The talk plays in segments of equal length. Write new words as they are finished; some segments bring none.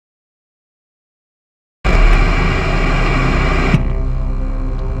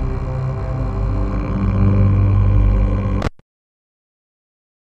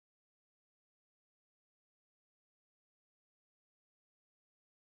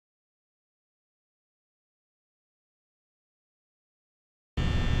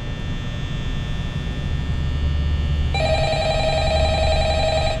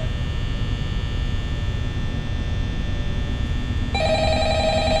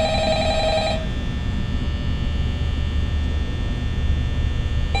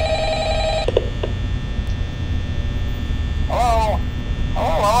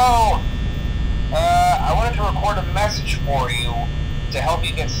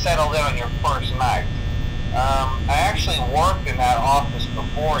settled in on your first night. I actually worked in that office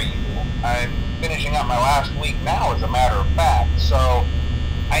before you. I'm finishing up my last week now, as a matter of fact, so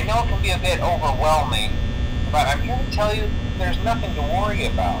I know it can be a bit overwhelming, but I'm here to tell you there's nothing to worry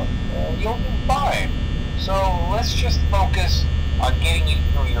about. You'll do fine. So let's just focus on getting you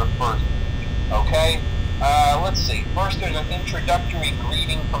through your first week, okay? Let's see. First, there's an introductory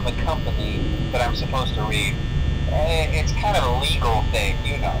greeting from the company that I'm supposed to read. It's kind of a legal thing,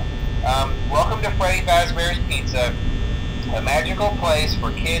 you know. Welcome to Freddy Fazbear's Pizza, a magical place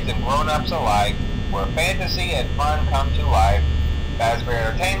for kids and grown-ups alike, where fantasy and fun come to life. Fazbear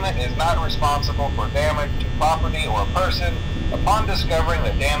Entertainment is not responsible for damage to property or person. Upon discovering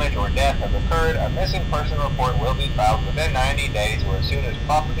that damage or death has occurred, a missing person report will be filed within 90 days or as soon as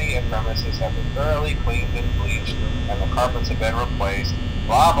property and premises have been thoroughly cleaned and bleached and the carpets have been replaced.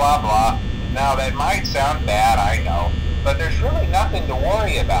 Blah, blah, blah. Now, that might sound bad, I know, but there's really nothing to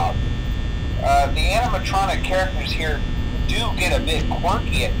worry about. The animatronic characters here do get a bit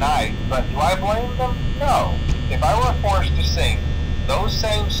quirky at night, but do I blame them? No. If I were forced to sing those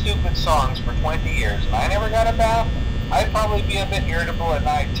same stupid songs for 20 years and I never got a bath, I'd probably be a bit irritable at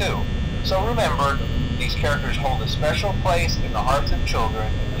night too. So remember, these characters hold a special place in the hearts of children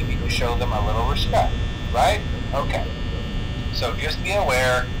and we need to show them a little respect, right? Okay. So just be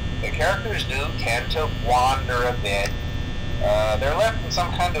aware, the characters do tend to wander a bit. They're left in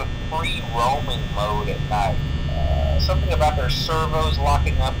some kind of free roaming mode at night. Something about their servos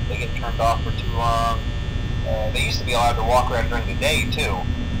locking up if they get turned off for too long. They used to be allowed to walk around during the day too,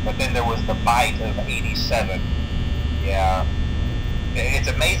 but then there was the bite of 87. Yeah, it's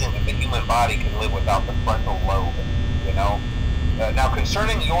amazing that the human body can live without the frontal lobe, you know? Now,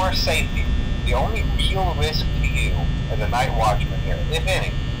 concerning your safety, the only real risk to you as a night watchman here, if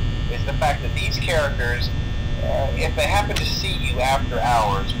any, is the fact that these characters, if they happen to see you after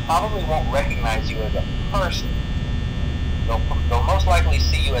hours, probably won't recognize you as a person. They'll most likely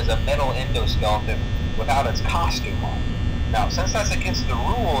see you as a metal endoskeleton without its costume on. Now, since that's against the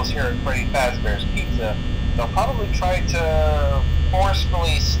rules here at Freddy Fazbear's Pizza, they'll probably try to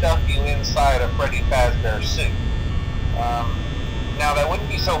forcefully stuff you inside a Freddy Fazbear suit. Now, that wouldn't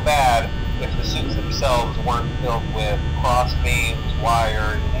be so bad if the suits themselves weren't filled with cross beams,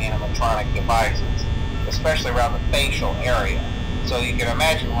 wires, and animatronic devices, especially around the facial area. So you can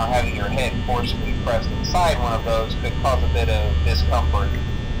imagine how having your head forcefully pressed inside one of those could cause a bit of discomfort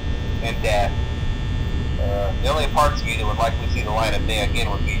and death. The only parts of you that would likely see the light of day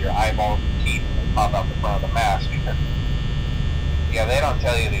again would be your eyeballs and teeth that pop out the front of the mask. Yeah, they don't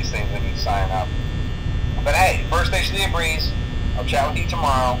tell you these things when you sign up. But hey, first station of the breeze. I'll chat with you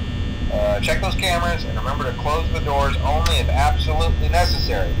tomorrow. Check those cameras and remember to close the doors only if absolutely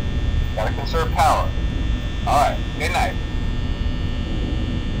necessary. Gotta conserve power. Alright, good night.